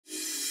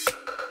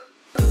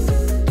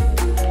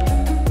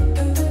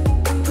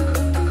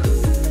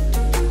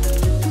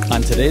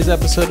today's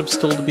episode of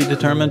Still to be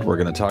Determined, we're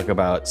going to talk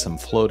about some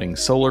floating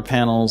solar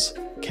panels,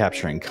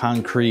 capturing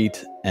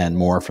concrete, and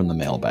more from the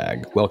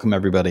mailbag. Welcome,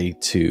 everybody,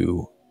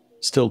 to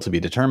Still to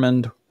be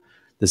Determined.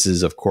 This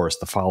is, of course,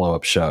 the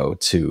follow-up show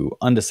to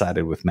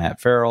Undecided with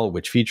Matt Farrell,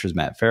 which features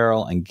Matt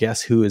Farrell. And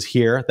guess who is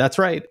here? That's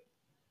right.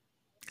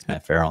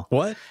 Matt Farrell.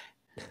 What?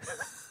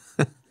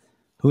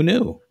 Who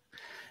knew?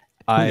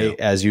 I,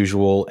 as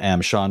usual,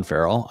 am Sean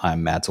Farrell.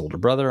 I'm Matt's older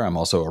brother. I'm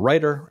also a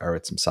writer. I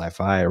write some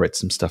sci-fi. I write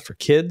some stuff for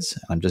kids.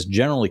 And I'm just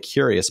generally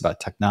curious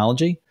about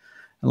technology.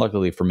 And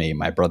luckily for me,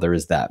 my brother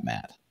is that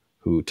Matt,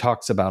 who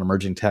talks about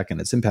emerging tech and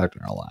its impact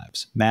on our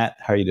lives. Matt,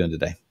 how are you doing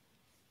today?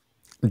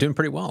 I'm doing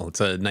pretty well. It's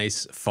a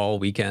nice fall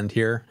weekend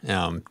here.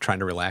 Trying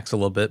to relax a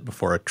little bit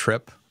before a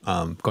trip.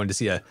 Going to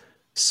see a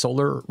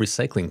solar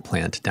recycling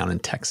plant down in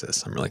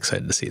Texas. I'm really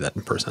excited to see that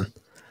in person.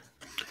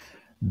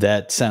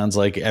 That sounds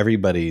like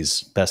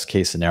everybody's best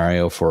case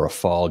scenario for a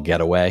fall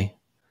getaway.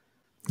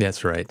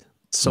 That's right.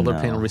 Solar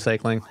panel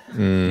recycling.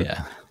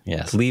 Yeah.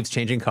 Yes. Leaves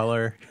changing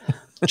color.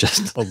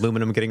 Just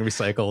aluminum getting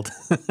recycled.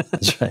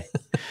 That's right.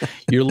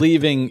 You're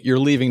leaving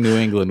New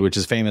England, which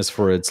is famous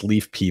for its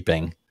leaf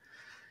peeping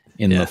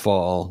in the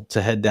fall,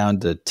 to head down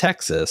to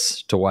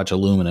Texas to watch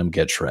aluminum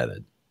get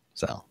shredded.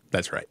 So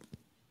that's right.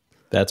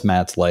 That's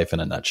Matt's life in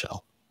a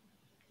nutshell.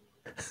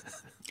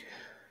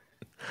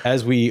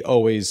 As we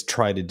always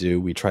try to do,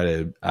 we try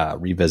to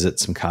revisit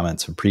some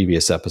comments from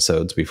previous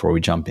episodes before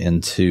we jump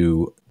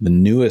into the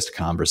newest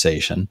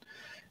conversation.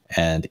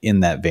 And in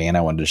that vein,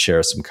 I wanted to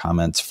share some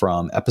comments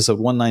from episode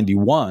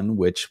 191,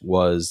 which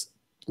was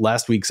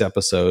last week's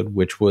episode,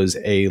 which was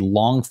a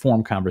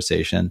long-form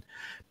conversation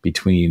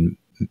between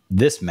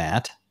this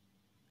Matt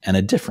and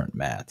a different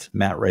Matt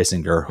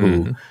Reisinger,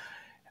 who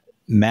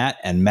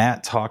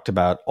Matt talked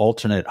about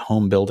alternate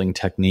home building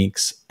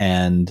techniques,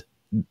 and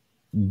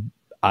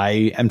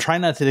I am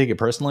trying not to take it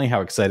personally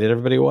how excited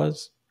everybody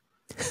was.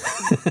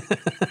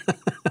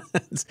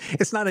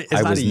 It's not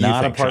I was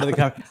not a part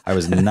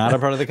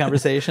of the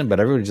conversation, but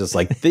everybody was just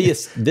like,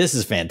 this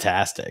is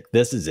fantastic.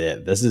 This is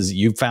it.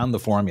 You found the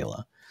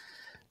formula.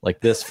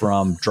 Like this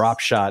from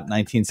Dropshot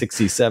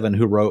 1967,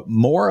 who wrote,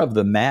 more of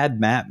the Mad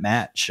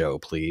Matt show,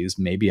 please.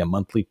 Maybe a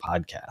monthly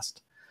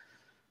podcast.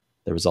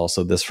 There was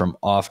also this from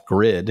Off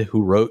Grid,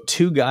 who wrote,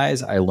 two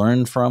guys I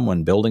learned from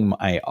when building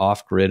my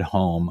off-grid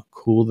home.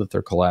 Cool that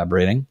they're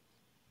collaborating.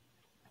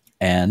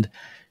 And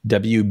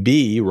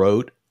WB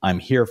wrote, I'm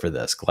here for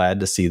this. Glad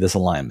to see this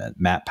alignment.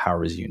 Matt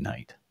Powers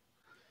unite.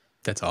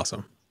 That's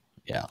awesome.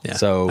 Yeah.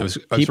 So I was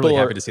really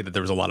happy to see that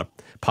there was a lot of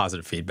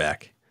positive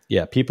feedback.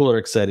 Yeah. People are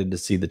excited to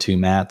see the two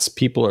Matts.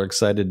 People are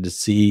excited to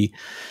see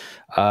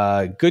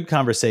good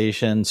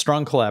conversation,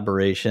 strong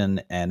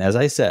collaboration. And as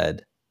I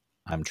said,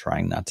 I'm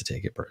trying not to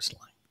take it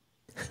personally.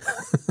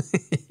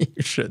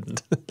 You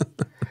shouldn't.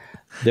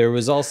 There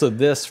was also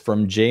this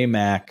from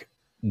JMac,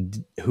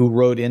 who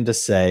wrote in to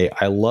say,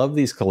 I love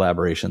these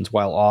collaborations.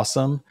 While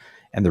awesome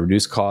and the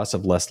reduced cost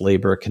of less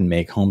labor can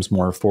make homes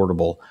more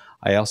affordable,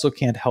 I also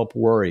can't help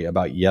worry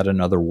about yet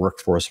another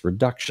workforce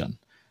reduction.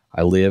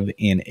 I live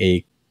in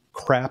a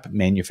crap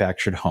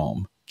manufactured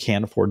home,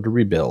 can't afford to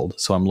rebuild,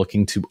 so I'm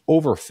looking to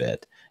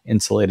overfit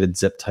insulated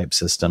zip type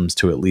systems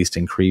to at least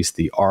increase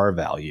the R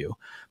value,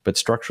 but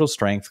structural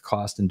strength,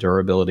 cost, and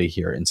durability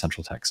here in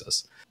Central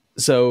Texas.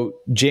 So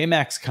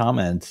JMac's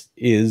comment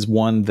is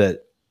one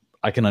that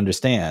I can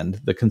understand.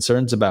 The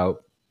concerns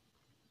about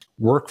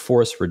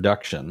workforce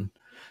reduction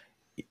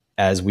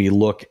as we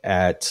look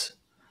at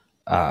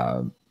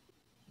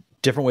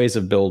different ways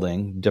of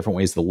building, different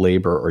ways the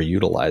labor are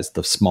utilized,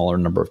 the smaller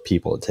number of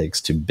people it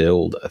takes to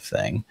build a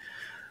thing.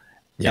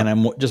 Yep. And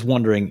I'm just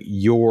wondering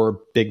your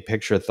big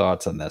picture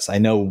thoughts on this. I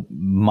know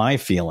my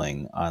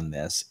feeling on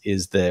this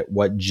is that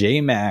what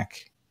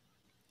JMac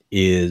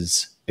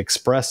is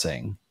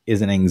expressing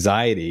is an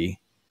anxiety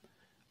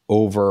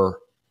over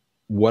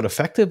what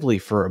effectively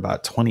for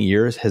about 20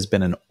 years has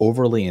been an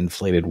overly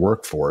inflated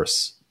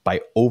workforce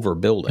by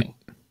overbuilding.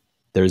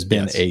 There's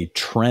been a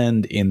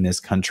trend in this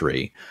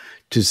country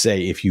to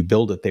say, if you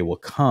build it, they will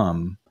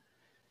come.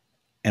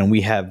 And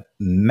we have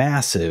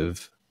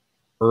massive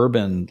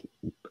urban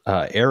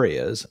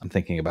areas. I'm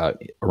thinking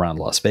about around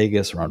Las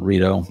Vegas, around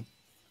Reno,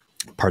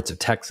 parts of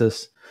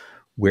Texas,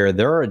 where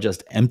there are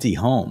just empty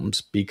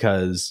homes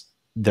because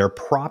they're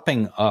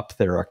propping up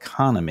their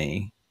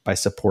economy by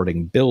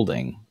supporting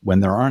building when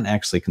there aren't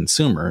actually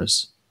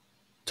consumers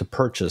to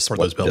purchase for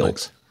those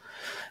buildings.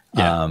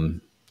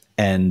 And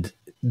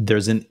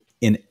there's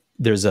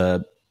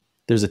a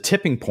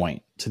tipping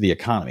point to the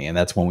economy, and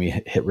that's when we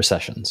hit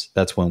recessions.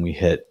 That's when we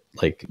hit,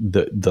 like,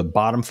 the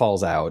bottom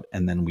falls out,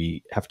 and then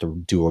we have to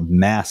do a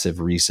massive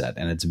reset,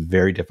 and it's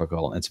very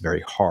difficult and it's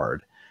very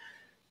hard.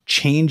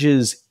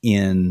 Changes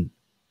in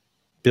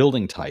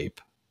building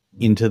type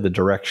into the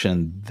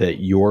direction that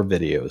your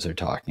videos are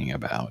talking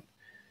about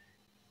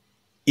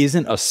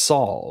isn't a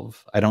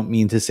solve. I don't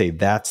mean to say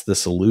that's the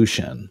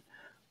solution,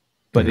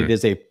 but it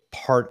is a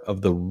part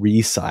of the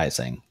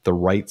resizing, the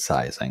right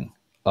sizing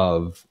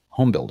of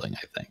home building,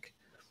 I think.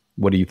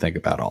 What do you think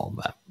about all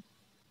of that?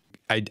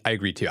 I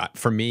agree too.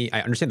 For me,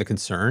 I understand the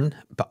concern,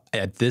 but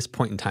at this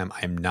point in time,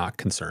 I'm not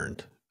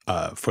concerned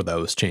for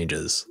those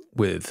changes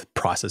with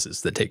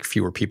processes that take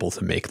fewer people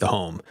to make the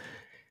home,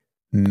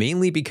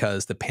 mainly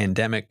because the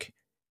pandemic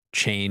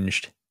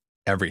changed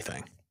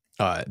everything.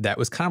 That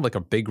was kind of like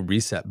a big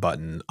reset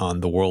button on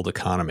the world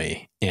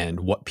economy and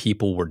what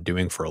people were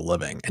doing for a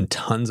living. And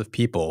tons of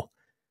people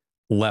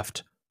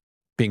left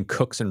being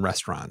cooks in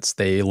restaurants.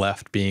 They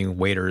left being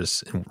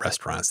waiters in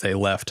restaurants. They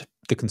left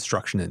the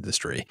construction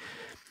industry.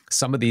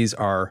 Some of these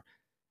are,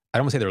 I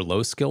don't want to say they're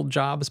low skilled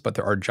jobs, but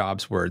there are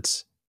jobs where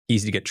it's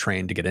easy to get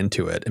trained to get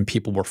into it, and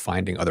people were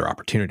finding other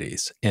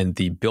opportunities. And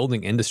the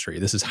building industry,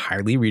 this is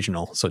highly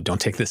regional, so don't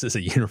take this as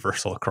a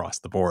universal across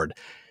the board,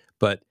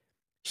 but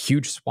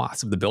huge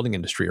swaths of the building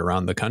industry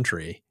around the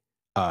country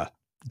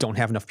don't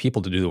have enough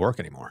people to do the work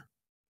anymore.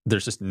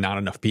 There's just not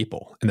enough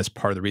people. And that's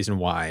part of the reason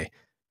why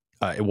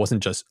it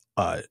wasn't just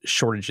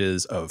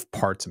shortages of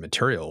parts and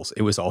materials.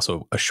 It was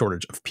also a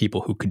shortage of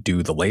people who could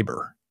do the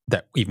labor,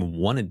 that even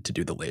wanted to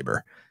do the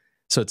labor.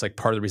 So it's like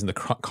part of the reason the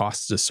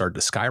costs just started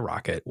to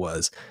skyrocket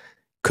was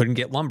couldn't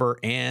get lumber,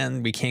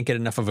 and we can't get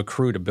enough of a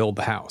crew to build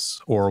the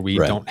house, or we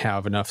don't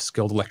have enough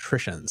skilled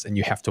electricians, and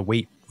you have to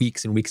wait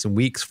weeks and weeks and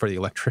weeks for the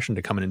electrician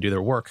to come in and do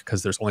their work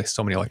because there's only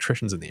so many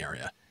electricians in the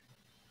area.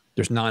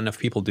 There's not enough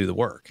people to do the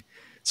work.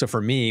 So for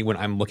me, when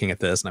I'm looking at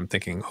this and I'm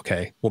thinking,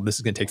 okay, well, this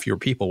is going to take fewer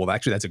people. Well,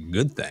 actually, that's a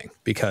good thing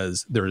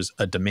because there's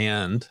a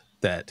demand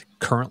that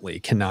currently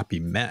cannot be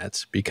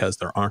met because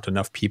there aren't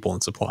enough people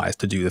and supplies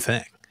to do the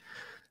thing.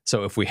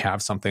 So if we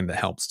have something that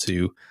helps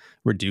to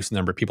reduce the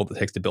number of people that it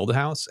takes to build a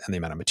house and the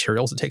amount of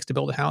materials it takes to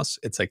build a house,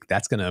 it's like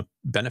that's going to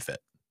benefit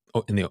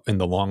in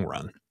the long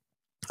run.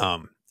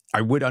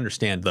 I would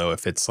understand though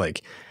if it's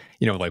like,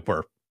 like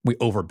we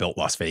overbuilt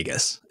Las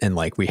Vegas and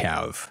like we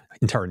have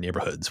entire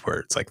neighborhoods where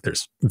it's like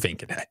there's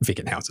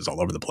vacant houses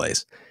all over the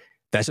place.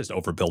 That's just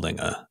overbuilding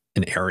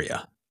an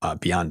area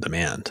beyond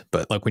demand.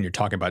 But like when you're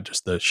talking about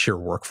just the sheer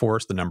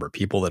workforce, the number of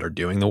people that are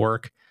doing the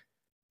work,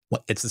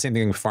 it's the same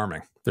thing with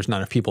farming. There's not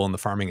enough people in the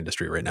farming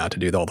industry right now to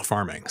do all the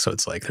farming. So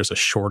it's like there's a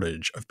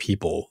shortage of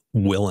people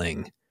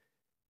willing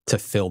to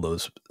fill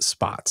those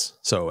spots.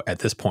 So at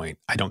this point,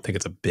 I don't think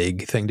it's a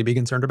big thing to be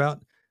concerned about,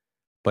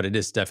 but it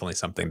is definitely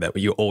something that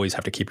you always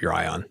have to keep your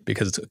eye on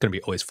because it's going to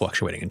be always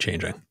fluctuating and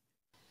changing.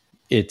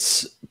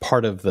 It's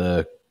part of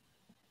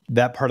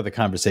that part of the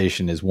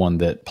conversation is one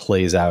that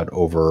plays out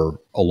over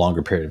a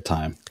longer period of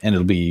time. And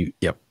it'll be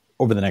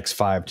over the next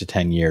 5 to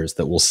 10 years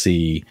that we'll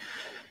see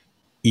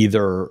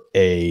either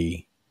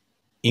a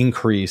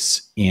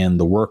increase in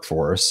the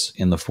workforce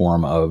in the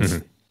form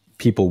of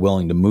people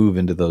willing to move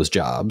into those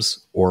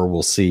jobs, or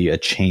we'll see a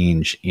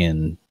change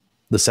in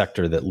the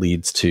sector that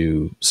leads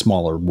to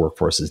smaller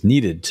workforces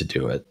needed to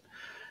do it.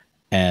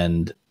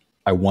 And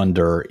I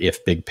wonder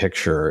if big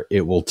picture,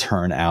 it will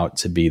turn out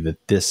to be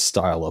that this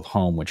style of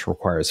home, which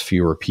requires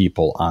fewer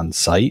people on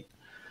site,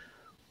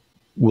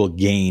 will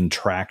gain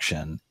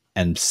traction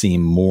and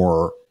seem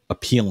more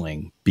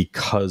appealing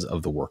because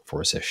of the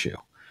workforce issue.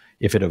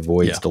 If it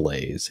avoids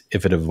delays,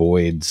 if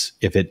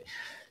it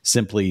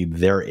simply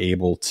they're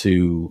able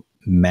to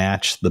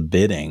match the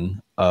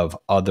bidding of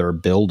other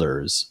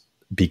builders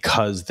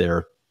because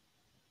their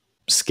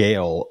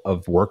scale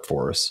of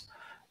workforce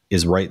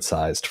is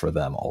right-sized for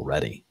them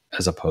already,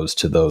 as opposed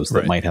to those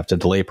that might have to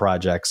delay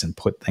projects and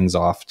put things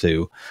off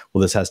to,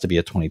 well, this has to be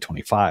a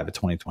 2025, a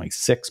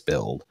 2026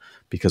 build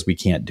because we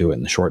can't do it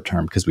in the short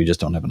term because we just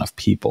don't have enough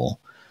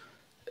people.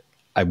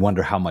 I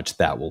wonder how much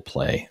that will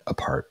play a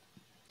part.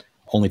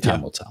 Only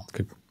time will tell.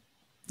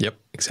 Yep,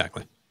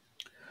 exactly.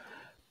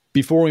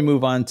 Before we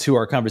move on to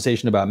our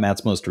conversation about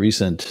Matt's most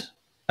recent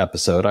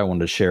episode, I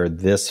wanted to share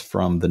this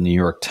from the New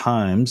York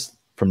Times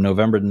from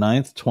November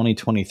 9th,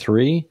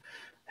 2023.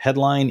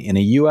 Headline, in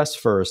a U.S.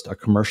 first, a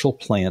commercial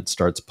plant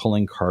starts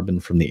pulling carbon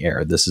from the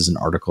air. This is an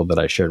article that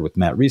I shared with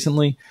Matt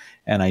recently,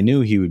 and I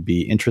knew he would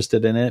be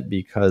interested in it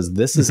because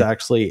this is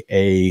actually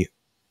a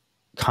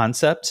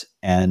concept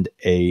and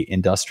a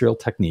industrial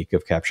technique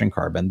of capturing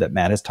carbon that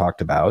Matt has talked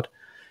about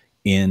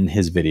in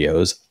his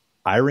videos.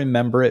 I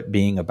remember it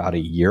being about a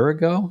year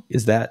ago.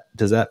 Does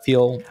that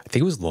feel? I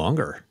think it was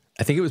longer.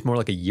 I think it was more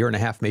like a year and a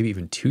half, maybe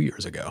even 2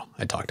 years ago.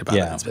 I talked about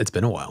it. It's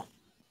been a while.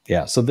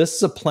 Yeah. So this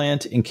is a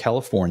plant in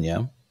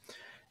California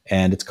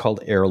and it's called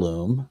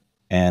Heirloom.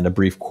 And a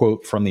brief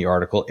quote from the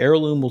article: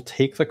 Heirloom will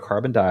take the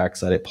carbon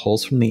dioxide it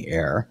pulls from the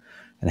air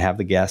and have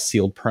the gas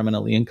sealed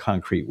permanently in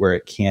concrete where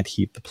it can't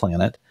heat the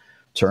planet.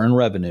 To earn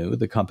revenue,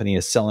 the company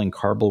is selling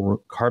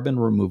carbon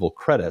removal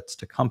credits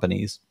to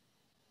companies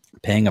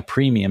paying a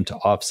premium to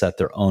offset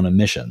their own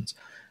emissions.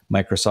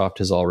 Microsoft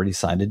has already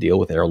signed a deal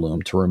with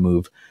Heirloom to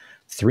remove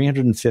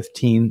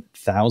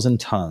 315,000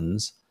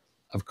 tons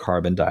of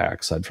carbon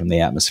dioxide from the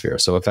atmosphere.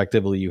 So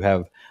effectively, you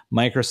have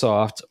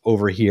Microsoft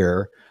over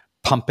here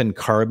pumping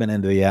carbon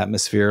into the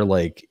atmosphere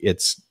like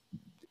it's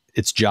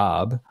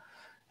job,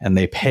 and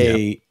they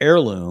pay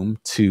Heirloom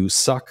to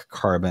suck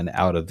carbon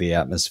out of the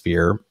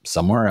atmosphere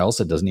somewhere else.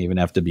 It doesn't even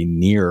have to be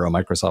near a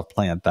Microsoft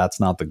plant. That's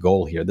not the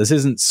goal here. This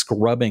isn't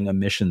scrubbing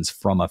emissions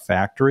from a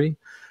factory.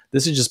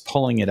 This is just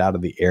pulling it out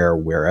of the air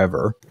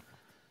wherever.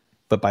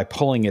 But by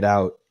pulling it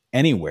out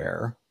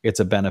anywhere, it's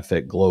a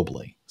benefit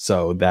globally.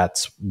 So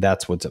that's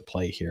what's at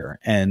play here.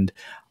 And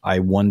I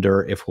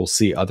wonder if we'll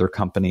see other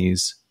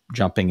companies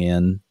jumping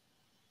in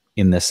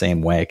the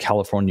same way.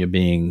 California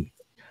being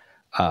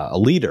a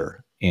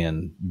leader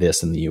in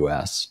this in the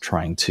U.S.,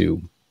 trying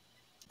to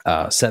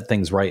set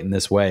things right in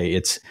this way.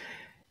 It's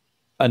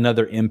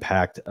another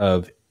impact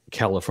of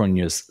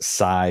California's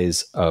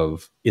size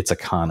of its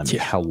economy,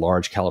 how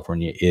large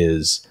California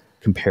is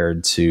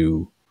compared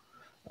to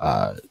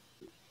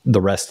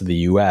the rest of the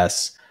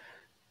U.S.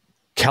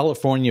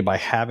 California, by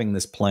having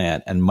this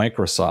plant, and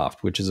Microsoft,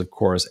 which is, of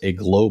course, a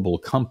global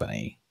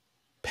company,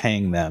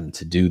 paying them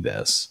to do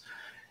this,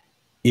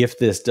 if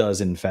this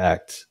does, in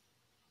fact,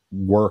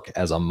 work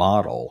as a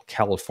model,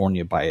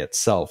 California by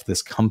itself,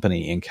 this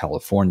company in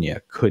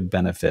California could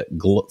benefit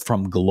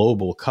from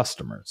global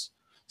customers.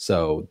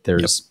 So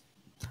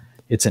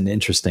it's an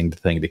interesting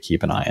thing to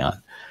keep an eye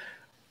on.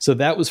 So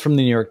that was from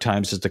the New York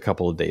Times just a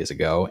couple of days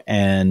ago.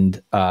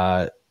 And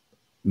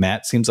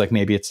Matt, seems like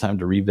maybe it's time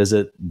to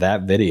revisit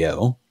that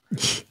video.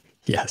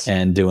 Yes.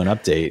 And do an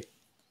update.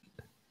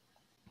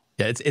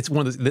 Yeah, it's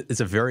one of those,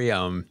 it's a very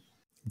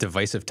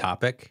divisive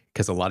topic,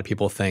 because a lot of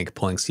people think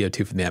pulling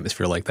CO2 from the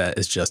atmosphere like that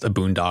is just a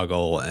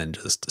boondoggle and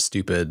just a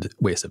stupid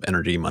waste of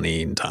energy,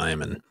 money, and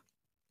time, and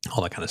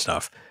all that kind of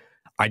stuff.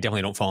 I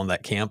definitely don't fall in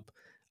that camp.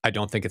 I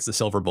don't think it's the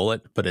silver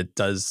bullet, but it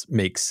does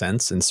make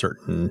sense in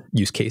certain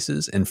use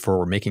cases. And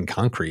for making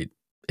concrete,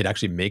 it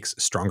actually makes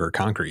stronger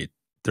concrete.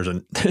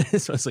 So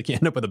it's like you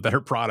end up with a better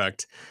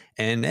product,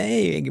 and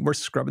hey, we're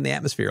scrubbing the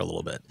atmosphere a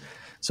little bit.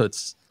 So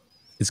it's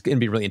going to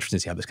be really interesting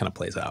to see how this kind of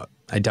plays out.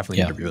 I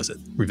definitely need to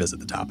revisit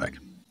the topic.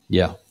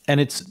 Yeah. And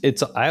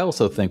I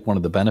also think one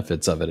of the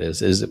benefits of it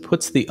is it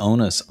puts the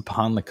onus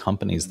upon the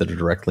companies that are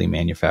directly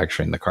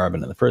manufacturing the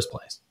carbon in the first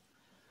place.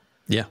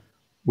 Yeah.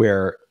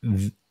 Where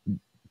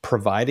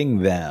providing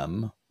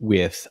them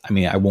with, I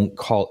mean, I won't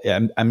call,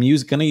 I'm going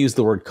to use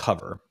the word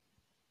cover.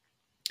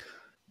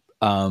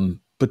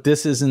 But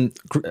this isn't,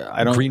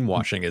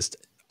 greenwashing is,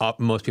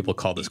 most people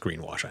call this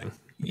greenwashing.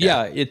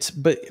 Yeah,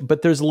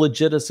 but there's a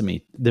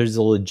legitimacy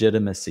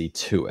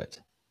to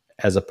it,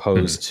 as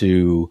opposed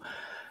to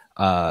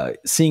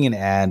seeing an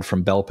ad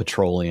from Bell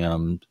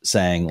Petroleum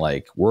saying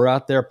like, we're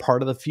out there,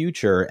 part of the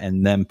future,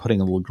 and then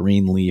putting a little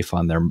green leaf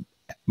on their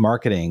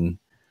marketing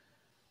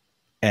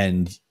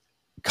and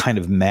kind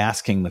of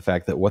masking the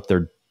fact that what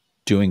they're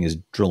doing is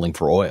drilling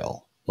for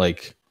oil.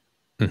 Like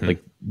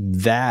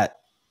that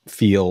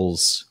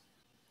feels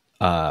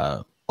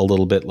a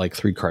little bit like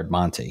three-card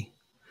Monte.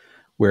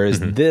 Whereas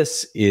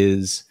this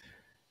is,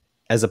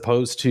 as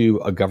opposed to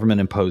a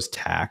government-imposed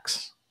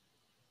tax,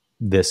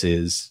 this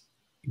is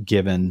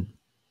given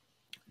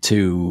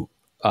to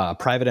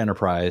private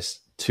enterprise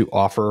to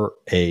offer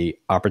a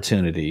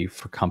opportunity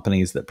for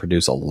companies that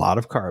produce a lot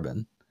of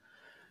carbon,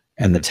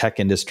 and the tech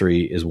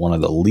industry is one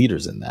of the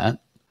leaders in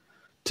that,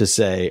 to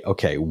say,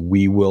 okay,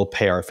 we will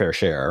pay our fair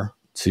share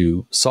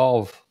to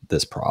solve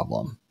this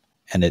problem,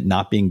 and it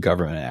not being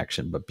government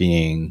action, but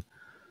being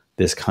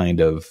this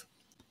kind of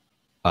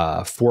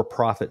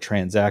for-profit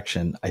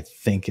transaction, I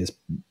think is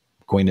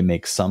going to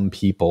make some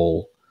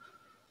people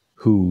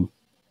who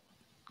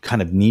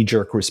kind of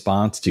knee-jerk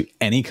response to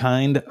any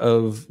kind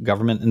of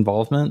government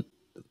involvement,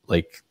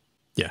 like,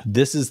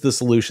 this is the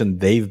solution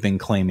they've been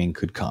claiming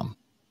could come.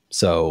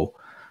 So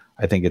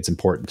I think it's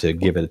important to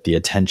give it the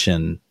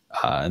attention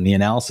and the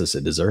analysis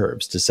it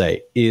deserves to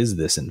say, is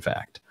this in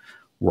fact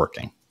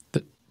working?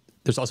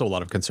 There's also a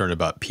lot of concern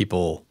about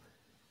people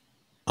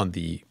on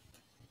the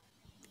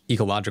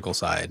ecological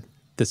side.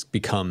 This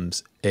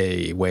becomes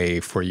a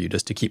way for you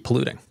just to keep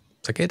polluting.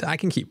 It's like, I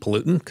can keep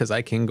polluting because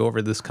I can go over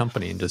to this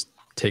company and just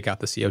take out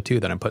the CO2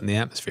 that I'm putting in the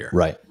atmosphere.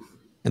 Right.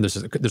 And there's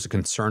a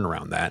concern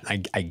around that.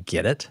 I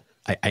get it.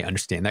 I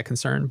understand that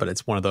concern, but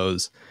it's one of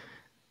those,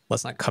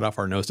 let's not cut off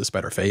our nose to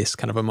spite our face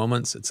kind of a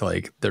moments. It's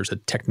like, there's a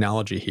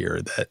technology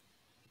here that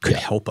could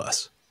help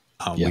us.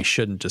 We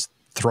shouldn't just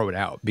throw it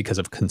out because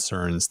of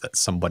concerns that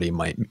somebody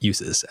might use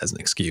this as an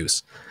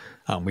excuse.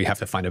 We have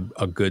to find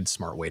a good,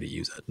 smart way to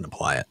use it and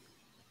apply it.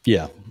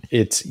 Yeah,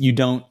 it's you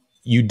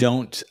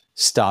don't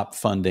stop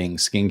funding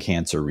skin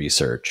cancer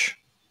research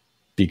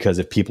because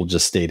if people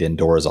just stayed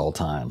indoors all the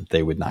time,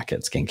 they would not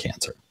get skin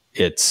cancer.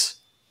 It's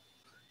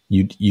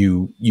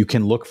you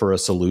can look for a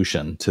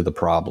solution to the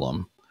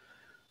problem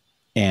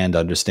and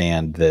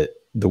understand that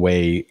the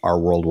way our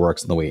world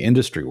works and the way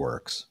industry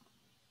works,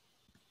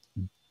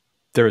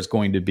 there is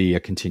going to be a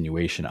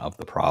continuation of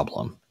the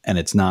problem, and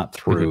it's not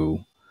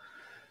through.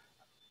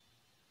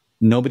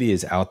 Nobody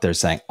is out there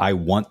saying, I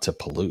want to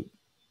pollute.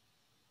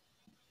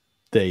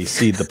 They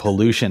see the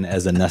pollution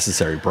as a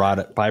necessary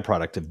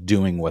byproduct of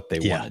doing what they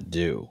want to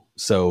do.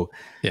 So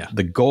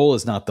the goal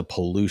is not the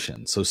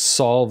pollution. So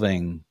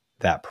solving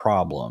that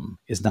problem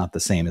is not the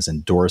same as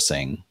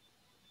endorsing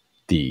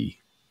the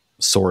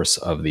source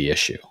of the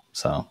issue.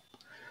 So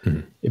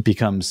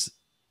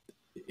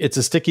it's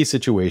a sticky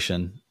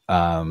situation.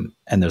 And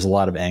there's a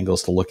lot of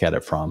angles to look at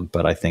it from,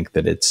 but I think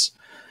that it's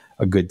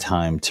a good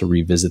time to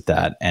revisit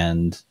that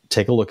and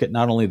take a look at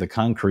not only the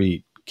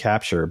concrete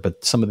capture,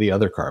 but some of the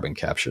other carbon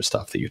capture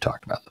stuff that you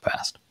talked about in the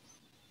past.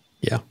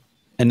 Yeah.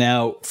 And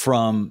now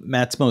from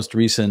Matt's most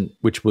recent,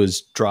 which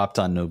was dropped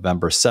on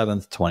November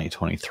 7th,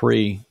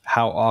 2023,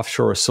 How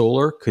Offshore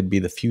Solar Could Be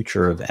the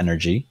Future of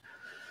Energy.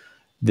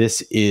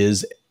 This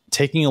is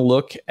taking a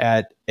look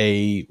at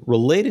a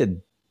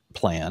related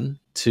plan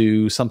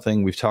to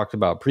something we've talked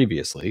about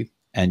previously.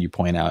 And you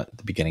point out at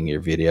the beginning of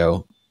your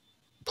video,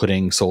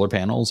 putting solar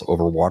panels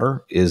over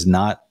water is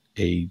not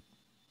a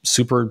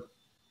super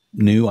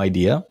new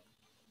idea.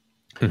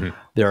 Mm-hmm.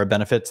 There are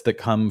benefits that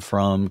come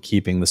from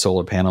keeping the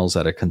solar panels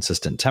at a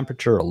consistent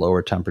temperature, a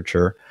lower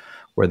temperature,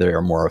 where they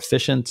are more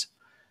efficient.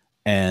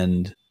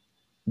 And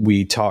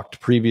we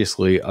talked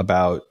previously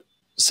about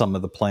some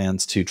of the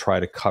plans to try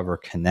to cover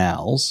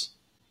canals.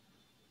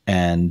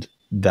 And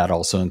that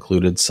also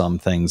included some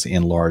things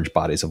in large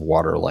bodies of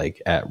water,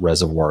 like at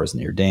reservoirs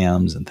near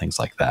dams and things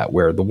like that,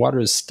 where the water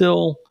is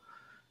still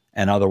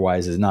and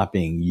otherwise is not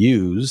being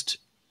used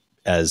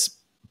as,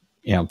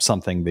 you know,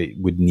 something that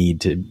would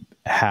need to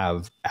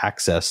have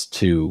access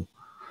to,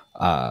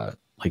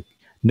 like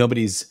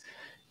nobody's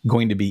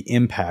going to be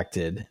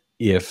impacted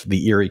if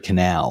the Erie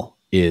Canal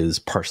is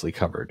partially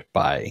covered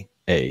by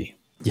a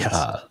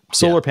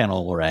solar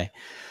panel array.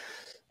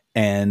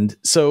 And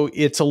so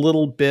it's a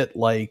little bit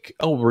like,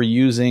 oh, we're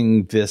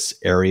using this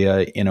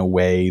area in a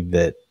way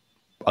that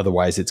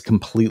otherwise it's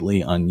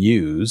completely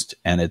unused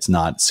and it's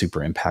not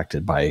super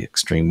impacted by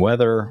extreme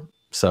weather.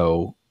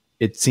 So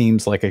it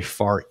seems like a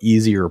far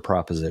easier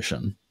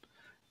proposition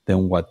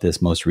than what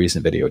this most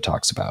recent video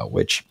talks about,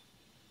 which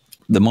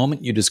the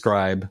moment you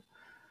describe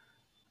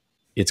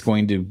it's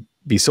going to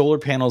be solar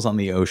panels on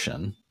the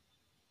ocean,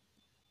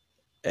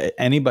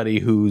 anybody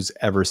who's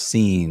ever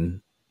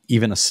seen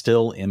even a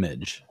still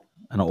image,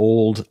 an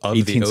old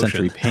 18th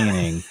century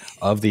painting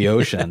of the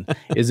ocean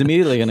is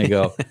immediately going to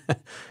go,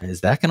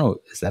 is that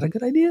a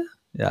good idea?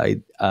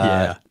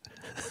 Yeah.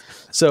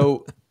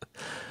 So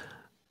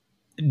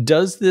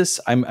does this,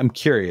 I'm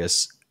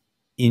curious,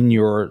 in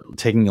your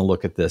taking a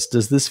look at this,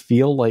 does this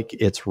feel like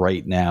it's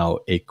right now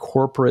a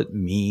corporate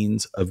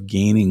means of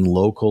gaining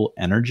local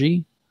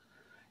energy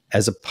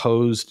as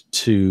opposed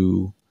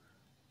to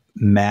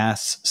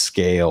mass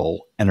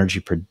scale energy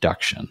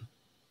production?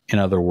 In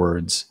other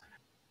words,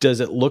 does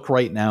it look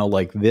right now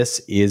like this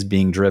is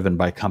being driven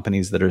by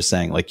companies that are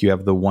saying, like you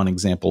have the one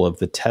example of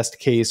the test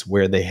case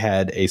where they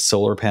had a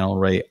solar panel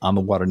array on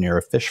the water near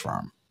a fish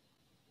farm.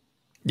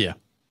 Yeah.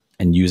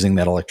 And using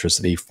that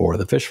electricity for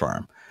the fish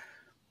farm.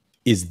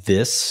 Is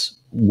this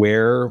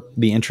where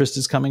the interest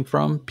is coming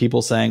from?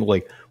 People saying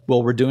like,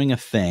 well, we're doing a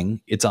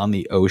thing, it's on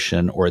the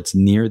ocean or it's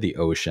near the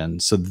ocean,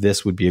 so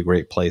this would be a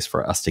great place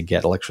for us to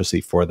get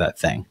electricity for that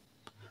thing.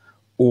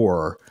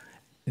 Or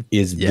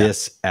is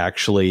this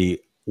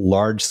actually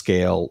large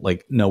scale,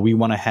 like, no, we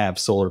want to have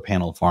solar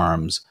panel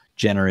farms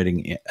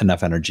generating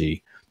enough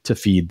energy to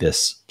feed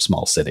this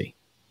small city?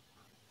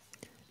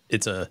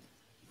 This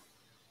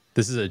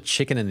is a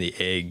chicken and the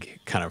egg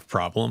kind of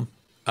problem.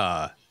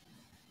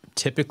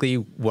 Typically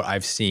what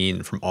I've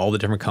seen from all the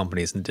different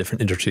companies and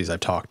different industries I've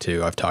talked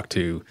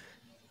to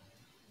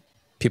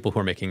people who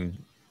are making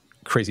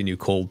crazy new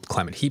cold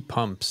climate heat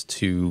pumps,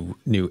 to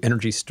new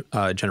energy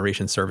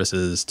generation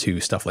services, to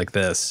stuff like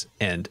this.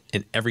 And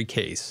in every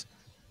case,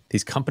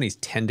 these companies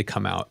tend to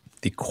come out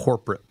the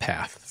corporate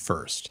path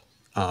first,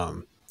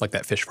 like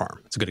that fish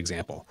farm. It's a good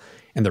example.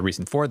 And the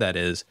reason for that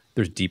is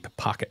there's deep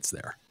pockets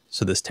there.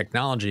 So this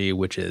technology,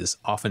 which is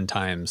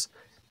oftentimes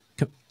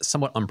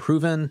somewhat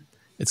unproven,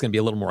 it's going to be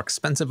a little more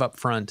expensive up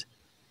front.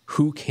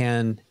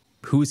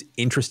 Who's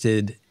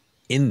interested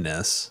in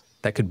this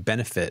that could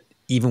benefit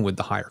even with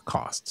the higher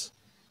costs?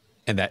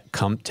 And that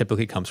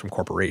typically comes from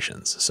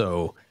corporations.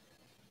 So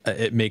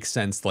it makes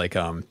sense. Like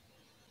I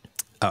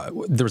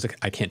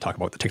can't talk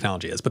about what the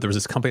technology is, but there was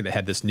this company that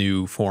had this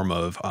new form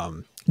of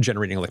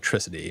generating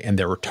electricity, and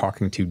they were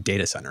talking to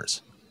data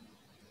centers,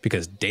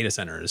 because data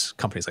centers,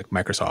 companies like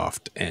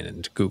Microsoft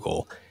and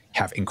Google,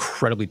 have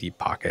incredibly deep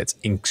pockets,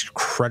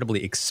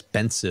 incredibly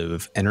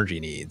expensive energy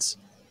needs.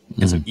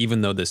 And so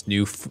even though this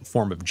new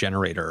form of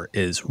generator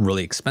is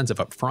really expensive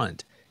up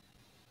front,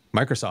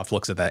 Microsoft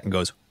looks at that and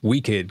goes,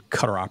 we could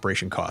cut our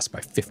operation costs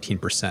by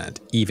 15%,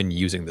 even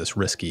using this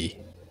risky,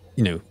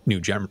 new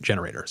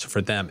generator. So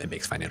for them, it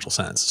makes financial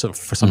sense. So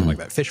for something like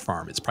that fish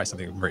farm, it's probably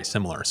something very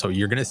similar. So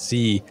you're going to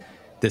see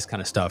this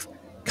kind of stuff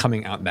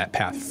coming out that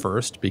path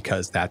first,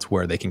 because that's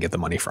where they can get the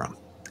money from.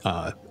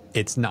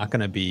 It's not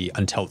going to be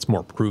until it's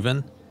more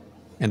proven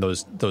and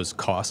those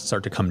costs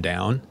start to come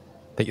down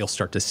that you'll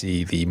start to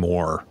see the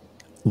more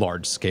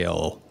large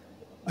scale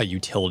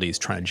utilities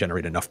trying to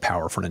generate enough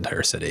power for an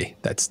entire city.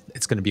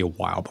 It's going to be a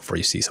while before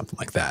you see something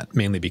like that,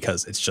 mainly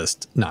because it's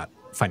just not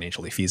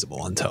financially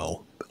feasible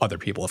until other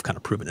people have kind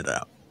of proven it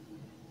out.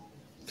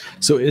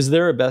 So is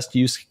there a best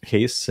use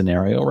case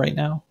scenario right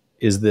now?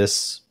 Is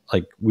this,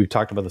 like we've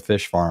talked about the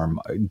fish farm,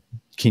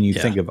 can you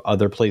think of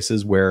other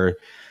places where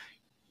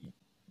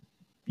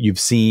you've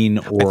seen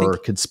or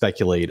could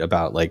speculate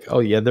about, like, oh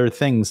yeah, there are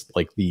things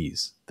like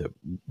these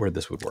where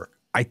this would work?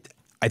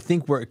 I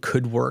think where it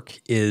could work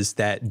is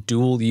that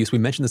dual use. We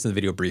mentioned this in the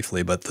video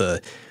briefly, but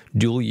the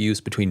dual use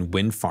between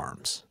wind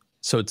farms.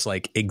 So it's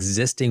like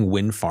existing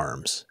wind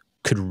farms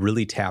could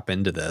really tap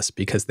into this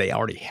because they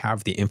already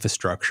have the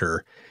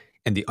infrastructure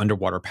and the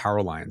underwater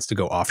power lines to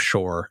go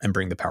offshore and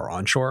bring the power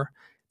onshore.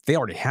 They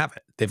already have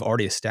it. They've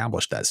already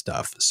established that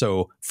stuff.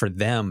 So for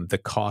them, the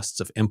costs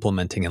of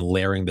implementing and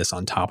layering this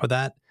on top of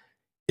that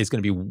is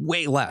going to be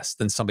way less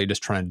than somebody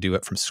just trying to do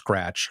it from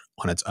scratch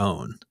on its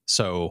own.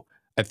 So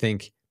I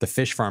think the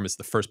fish farm is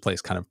the first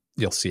place kind of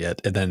you'll see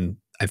it. And then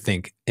I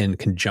think in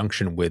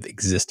conjunction with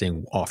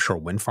existing offshore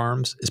wind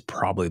farms is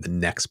probably the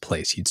next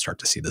place you'd start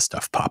to see this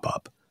stuff pop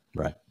up.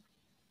 Right.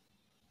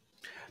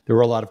 There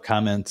were a lot of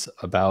comments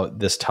about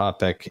this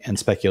topic and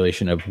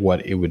speculation of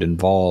what it would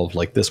involve,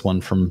 like this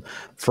one from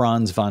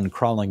Franz von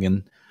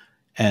Krolingen.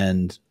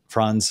 And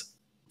Franz,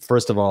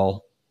 first of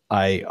all,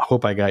 I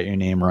hope I got your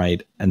name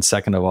right. And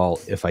second of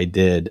all, if I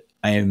did,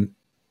 I am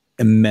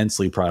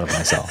immensely proud of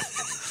myself.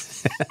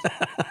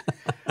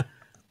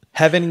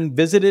 Having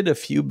visited a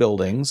few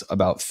buildings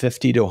about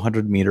 50 to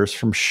 100 meters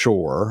from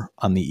shore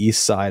on the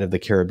east side of the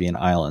Caribbean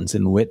islands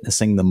and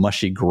witnessing the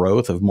mushy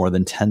growth of more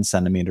than 10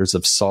 centimeters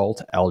of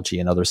salt, algae,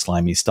 and other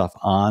slimy stuff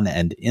on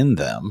and in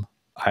them,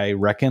 I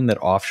reckon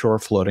that offshore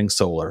floating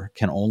solar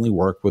can only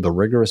work with a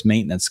rigorous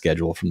maintenance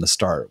schedule from the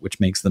start, which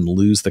makes them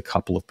lose the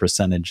couple of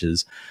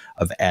percentages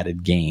of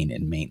added gain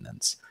in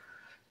maintenance.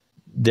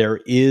 There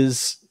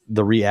is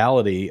the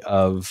reality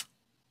of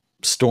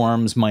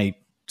storms might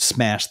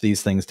smash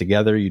these things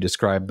together. You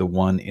described the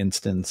one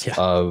instance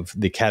of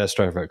the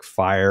catastrophic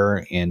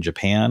fire in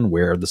Japan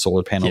where the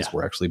solar panels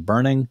were actually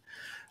burning.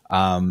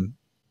 And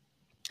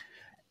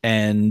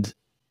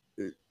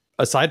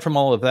aside from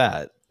all of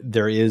that,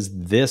 there is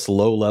this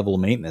low-level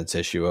maintenance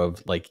issue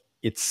of, like,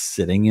 it's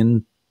sitting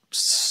in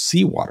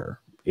seawater.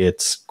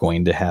 It's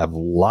going to have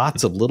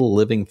lots of little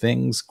living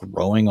things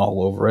growing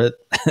all over it.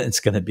 It's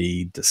going to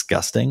be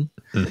disgusting.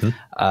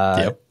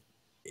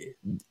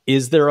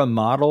 Is there a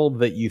model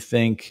that you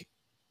think,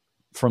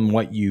 from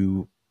what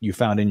you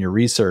found in your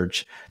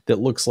research, that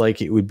looks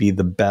like it would be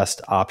the best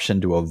option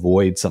to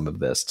avoid some of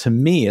this? To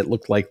me, it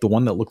looked like the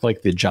one that looked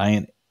like the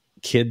giant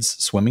kids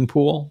swimming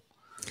pool.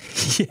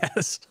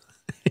 Yes.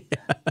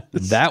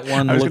 That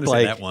one looked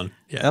like that one.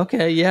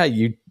 Okay, yeah,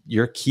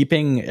 you're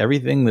keeping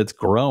everything that's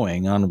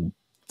growing on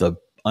the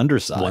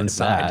underside one of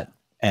side. that,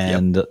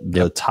 and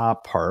the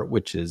top part,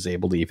 which is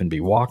able to even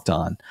be walked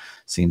on,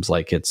 seems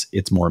like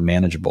it's more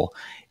manageable.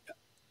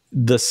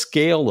 The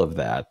scale of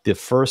that, the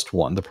first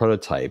one, the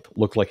prototype,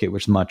 looked like it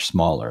was much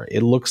smaller.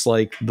 It looks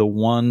like the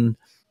one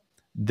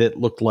that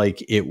looked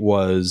like it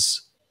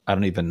was, I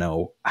don't even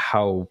know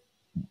how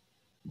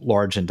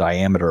large in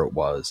diameter it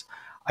was.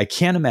 I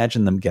can't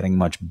imagine them getting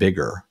much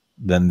bigger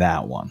than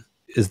that one.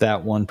 Is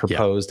that one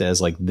proposed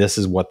as like, this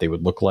is what they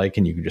would look like,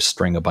 and you could just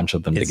string a bunch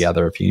of them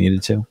together if you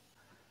needed to?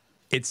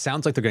 It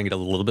sounds like they're going to get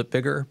a little bit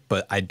bigger,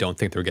 but I don't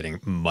think they're getting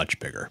much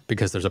bigger,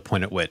 because there's a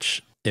point at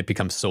which it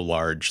becomes so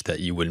large that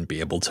you wouldn't be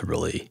able to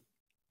really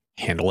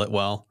handle it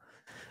well.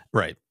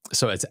 Right.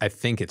 So I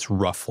think it's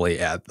roughly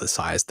at the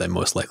size that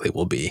most likely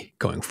will be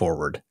going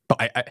forward.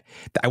 But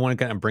I want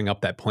to kind of bring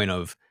up that point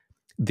of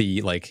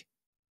the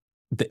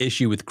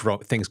issue with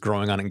things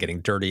growing on and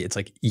getting dirty. It's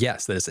like,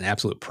 yes, that is an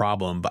absolute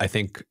problem, but I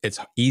think it's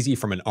easy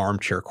from an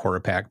armchair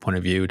quarterback point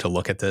of view to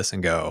look at this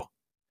and go,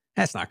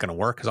 that's not going to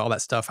work, because all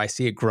that stuff, I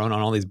see it grown on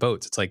all these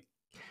boats. It's like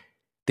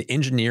the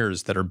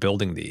engineers that are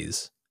building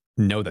these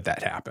know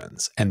that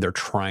happens, and they're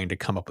trying to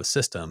come up with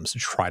systems to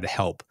try to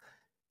help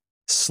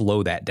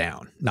slow that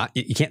down.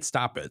 You can't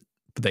stop it,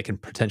 but they can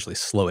potentially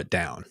slow it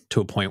down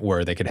to a point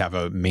where they could have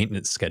a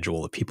maintenance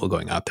schedule of people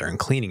going out there and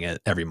cleaning it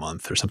every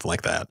month or something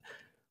like that,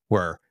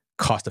 where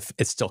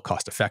it's still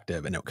cost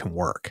effective and it can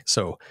work.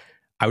 So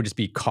I would just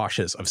be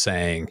cautious of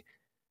saying,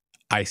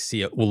 I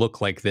see it will look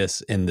like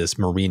this in this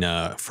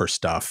marina for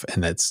stuff,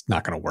 and that's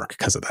not going to work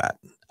because of that.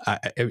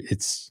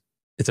 It's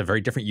a very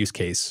different use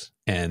case,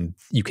 and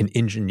you can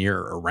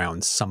engineer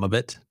around some of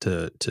it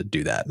to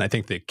do that. And I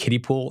think the kiddie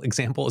pool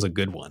example is a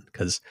good one,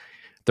 because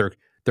they're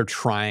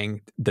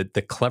trying,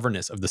 the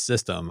cleverness of the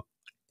system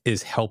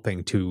is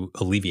helping to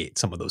alleviate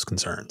some of those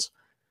concerns.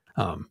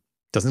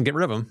 Doesn't get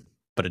rid of them,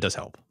 but it does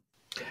help.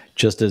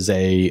 Just as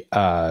a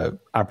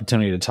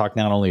opportunity to talk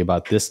not only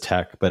about this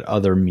tech, but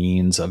other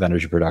means of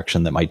energy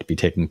production that might be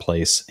taking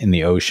place in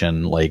the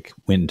ocean, like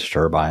wind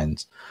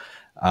turbines.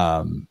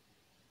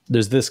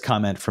 There's this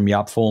comment from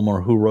Jaap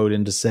Volmer, who wrote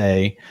in to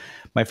say,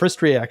 my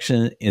first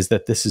reaction is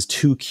that this is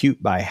too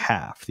cute by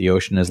half. The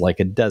ocean is like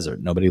a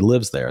desert. Nobody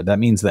lives there. That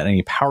means that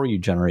any power you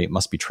generate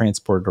must be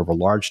transported over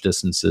large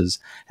distances,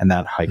 and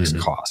that hikes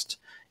cost.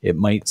 It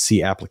might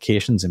see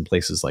applications in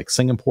places like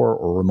Singapore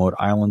or remote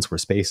islands where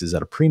space is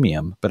at a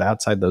premium, but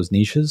outside those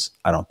niches,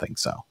 I don't think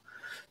so.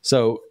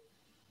 So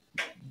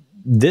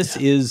this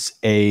is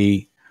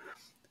you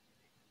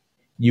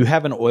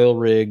have an oil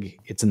rig.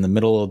 It's in the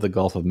middle of the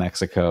Gulf of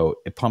Mexico.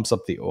 It pumps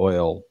up the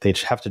oil. They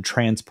have to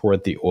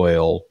transport the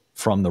oil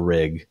from the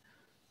rig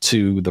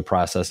to the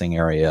processing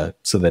area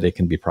so that it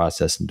can be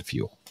processed into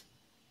fuel.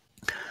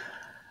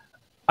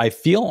 I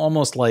feel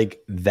almost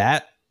like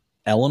that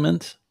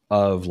element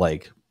of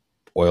like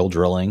oil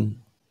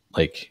drilling,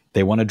 like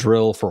they want to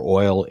drill for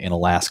oil in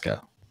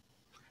Alaska.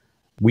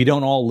 We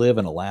don't all live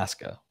in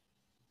Alaska.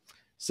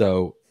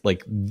 So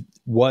like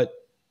what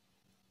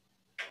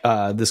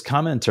this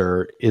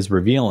commenter is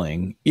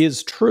revealing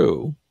is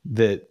true,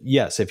 that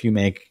yes, if you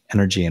make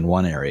energy in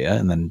one area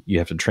and then you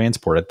have to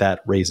transport it,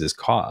 that raises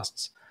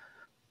costs.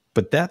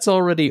 But that's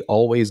already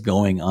always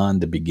going on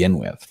to begin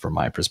with, from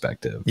my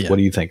perspective. Yeah. What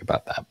do you think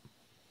about that?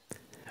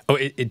 Oh,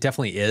 it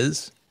definitely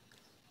is.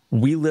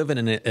 We live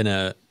in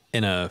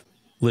a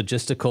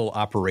logistical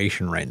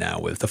operation right now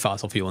with the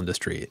fossil fuel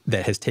industry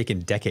that has taken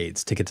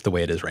decades to get to the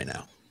way it is right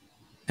now.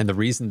 And the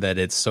reason that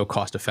it's so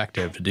cost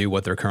effective to do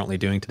what they're currently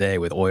doing today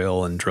with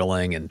oil and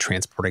drilling and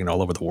transporting it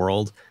all over the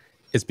world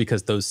is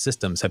because those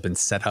systems have been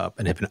set up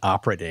and have been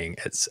operating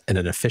at an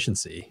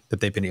efficiency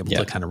that they've been able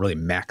to kind of really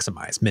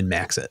maximize,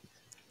 min-max it.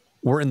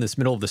 We're in this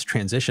middle of this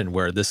transition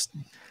where this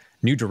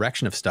new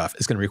direction of stuff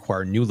is going to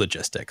require new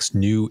logistics,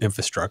 new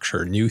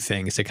infrastructure, new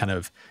things to kind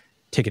of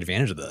take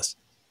advantage of this.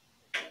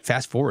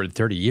 Fast forward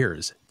 30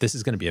 years, this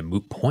is going to be a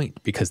moot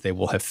point because they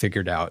will have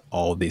figured out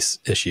all of these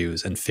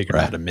issues and figured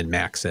out how to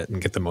min-max it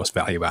and get the most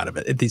value out of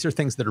it. These are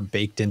things that are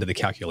baked into the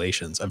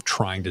calculations of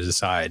trying to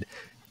decide,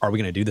 are we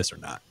going to do this or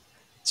not?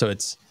 So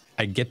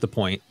I get the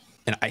point,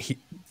 and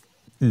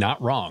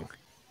not wrong.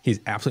 He's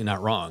absolutely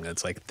not wrong.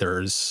 It's like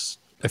there's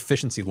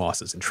efficiency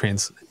losses in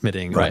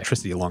transmitting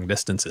electricity long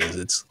distances.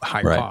 It's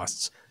high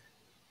costs.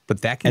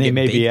 But that can and he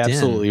may be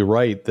absolutely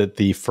right that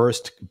the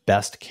first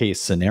best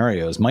case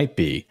scenarios might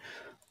be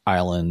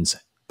islands,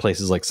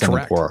 places like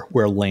Singapore,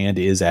 where land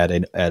is at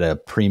a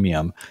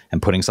premium,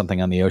 and putting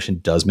something on the ocean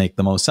does make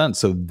the most sense.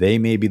 So they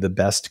may be the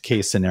best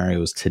case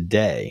scenarios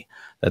today.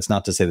 That's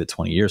not to say that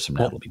 20 years from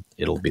now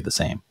it'll be the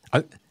same.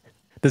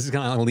 This is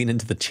going to lean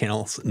into the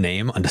channel's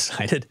name,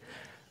 Undecided.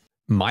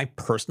 My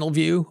personal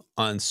view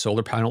on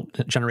solar panel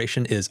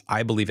generation is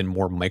I believe in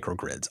more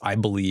microgrids. I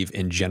believe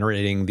in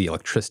generating the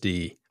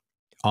electricity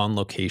on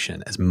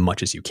location as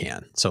much as you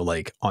can. So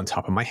like on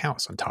top of my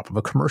house, on top of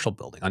a commercial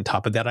building, on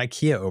top of that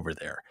IKEA over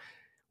there.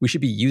 We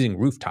should be using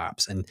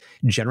rooftops and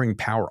generating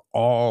power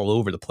all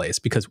over the place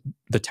because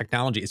the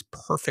technology is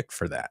perfect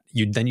for that.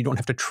 Then you don't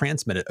have to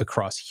transmit it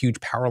across huge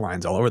power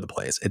lines all over the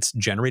place. It's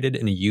generated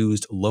and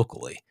used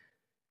locally.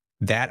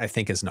 That I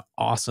think is an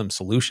awesome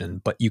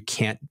solution, but you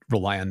can't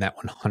rely on that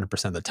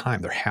 100% of the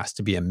time. There has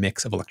to be a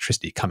mix of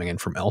electricity coming in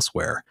from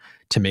elsewhere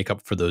to make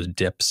up for those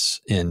dips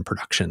in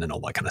production and all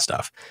that kind of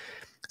stuff.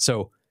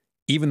 So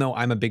even though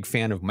I'm a big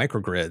fan of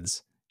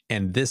microgrids,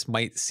 and this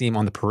might seem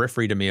on the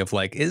periphery to me of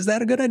like, is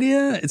that a good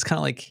idea? It's kind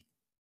of like,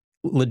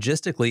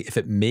 logistically, if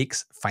it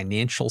makes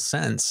financial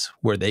sense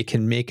where they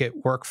can make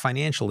it work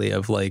financially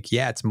of like,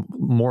 yeah, it's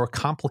more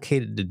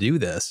complicated to do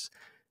this,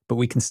 but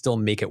we can still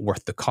make it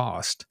worth the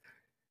cost.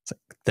 It's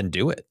like, then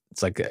do it.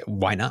 It's like,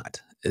 why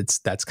not?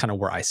 That's kind of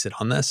where I sit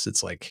on this.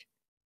 It's like,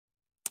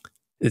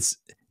 it's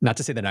not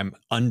to say that I'm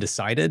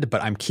undecided,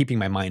 but I'm keeping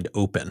my mind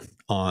open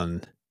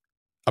on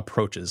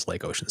approaches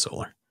like ocean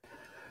solar.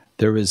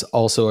 There was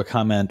also a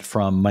comment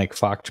from Mike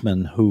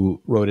Fochtman who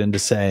wrote in to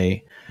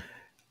say,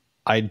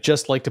 I'd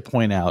just like to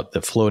point out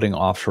that floating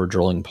offshore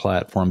drilling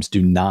platforms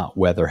do not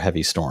weather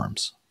heavy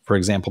storms. For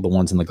example, the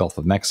ones in the Gulf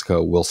of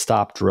Mexico will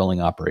stop drilling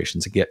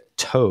operations and get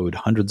towed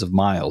hundreds of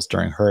miles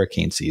during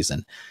hurricane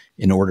season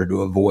in order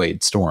to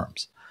avoid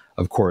storms.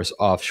 Of course,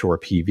 offshore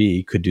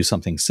PV could do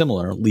something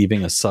similar,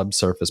 leaving a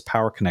subsurface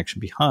power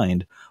connection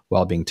behind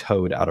while being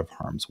towed out of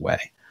harm's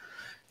way.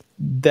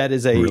 That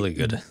is a really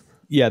good.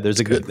 Yeah, that's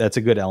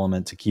a good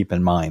element to keep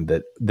in mind,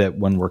 that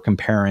when we're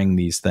comparing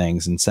these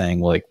things and saying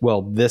like,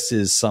 well, this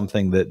is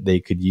something that they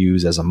could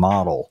use as a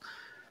model.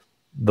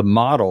 The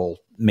model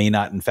may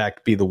not, in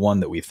fact, be the one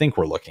that we think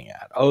we're looking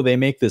at. Oh, they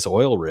make this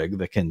oil rig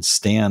that can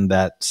stand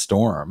that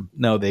storm.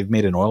 No, they've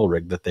made an oil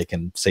rig that they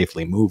can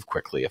safely move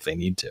quickly if they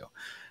need to.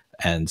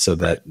 And so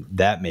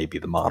that may be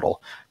the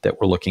model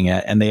that we're looking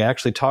at. And they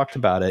actually talked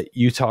about it.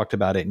 You talked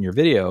about it in your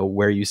video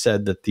where you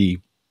said that the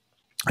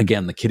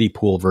kiddie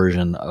pool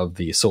version of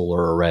the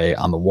solar array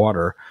on the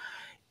water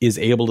is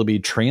able to be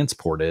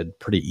transported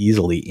pretty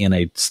easily in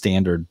a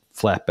standard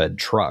flatbed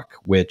truck,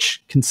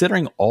 which,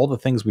 considering all the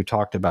things we've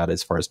talked about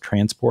as far as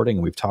transporting,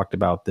 and we've talked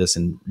about this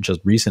in just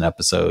recent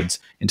episodes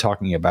in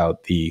talking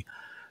about the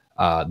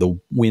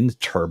wind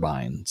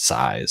turbine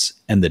size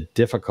and the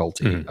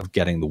difficulty of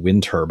getting the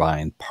wind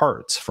turbine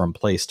parts from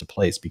place to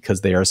place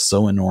because they are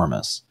so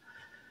enormous,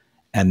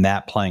 and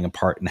that playing a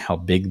part in how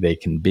big they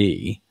can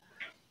be.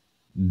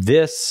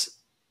 This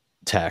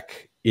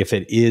tech, if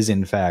it is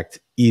in fact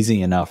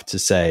easy enough to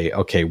say,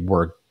 okay,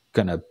 we're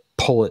going to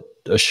pull it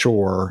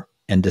ashore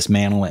and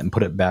dismantle it and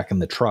put it back in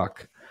the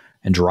truck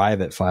and drive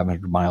it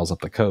 500 miles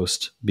up the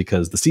coast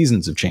because the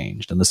seasons have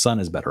changed and the sun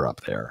is better up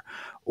there,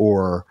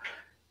 or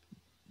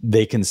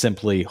they can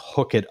simply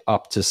hook it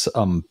up to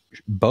some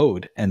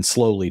boat and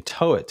slowly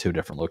tow it to a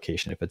different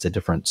location if it's a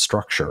different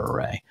structure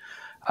array.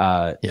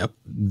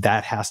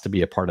 That has to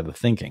be a part of the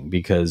thinking,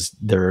 because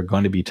there are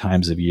going to be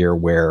times of year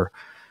where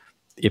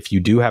if you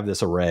do have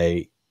this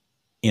array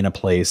in a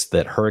place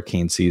that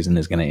hurricane season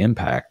is going to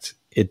impact,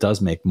 it does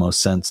make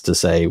most sense to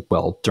say,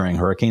 well, during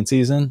hurricane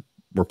season,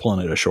 we're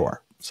pulling it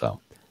ashore. So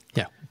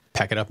yeah,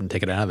 pack it up and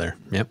take it out of there.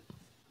 Yep.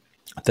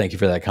 Thank you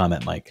for that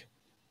comment, Mike.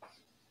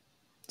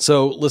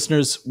 So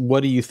listeners,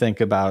 what do you think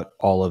about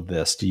all of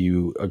this? Do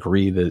you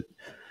agree that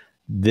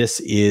this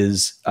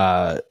is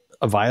a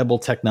viable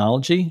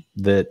technology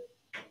that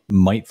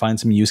might find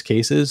some use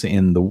cases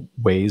in the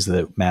ways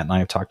that Matt and I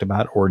have talked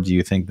about? Or do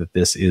you think that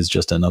this is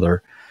just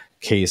another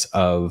case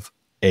of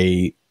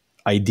a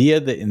idea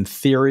that in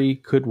theory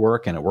could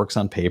work and it works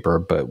on paper,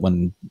 but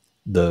when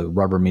the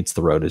rubber meets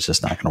the road, it's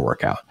just not going to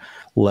work out?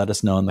 Let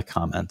us know in the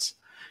comments.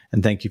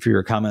 And thank you for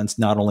your comments,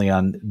 not only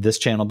on this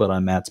channel, but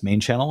on Matt's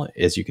main channel.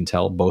 As you can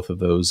tell, both of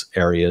those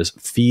areas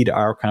feed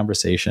our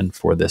conversation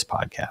for this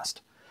podcast.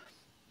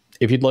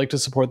 If you'd like to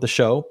support the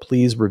show,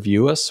 please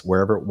review us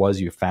wherever it was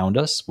you found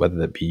us, whether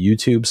that be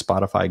YouTube,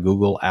 Spotify,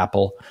 Google,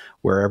 Apple,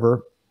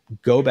 wherever.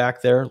 Go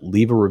back there,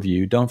 leave a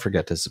review. Don't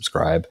forget to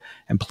subscribe.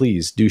 And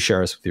please do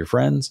share us with your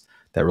friends.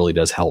 That really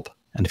does help.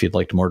 And if you'd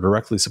like to more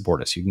directly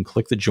support us, you can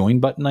click the join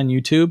button on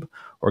YouTube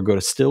or go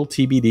to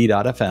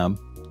stilltbd.fm.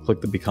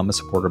 Click the become a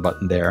supporter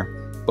button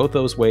there. Both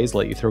those ways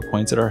let you throw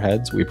coins at our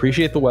heads. We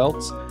appreciate the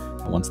welts.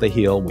 And once they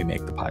heal, we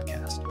make the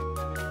podcast.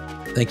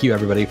 Thank you,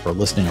 everybody, for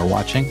listening or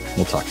watching.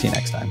 We'll talk to you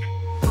next time.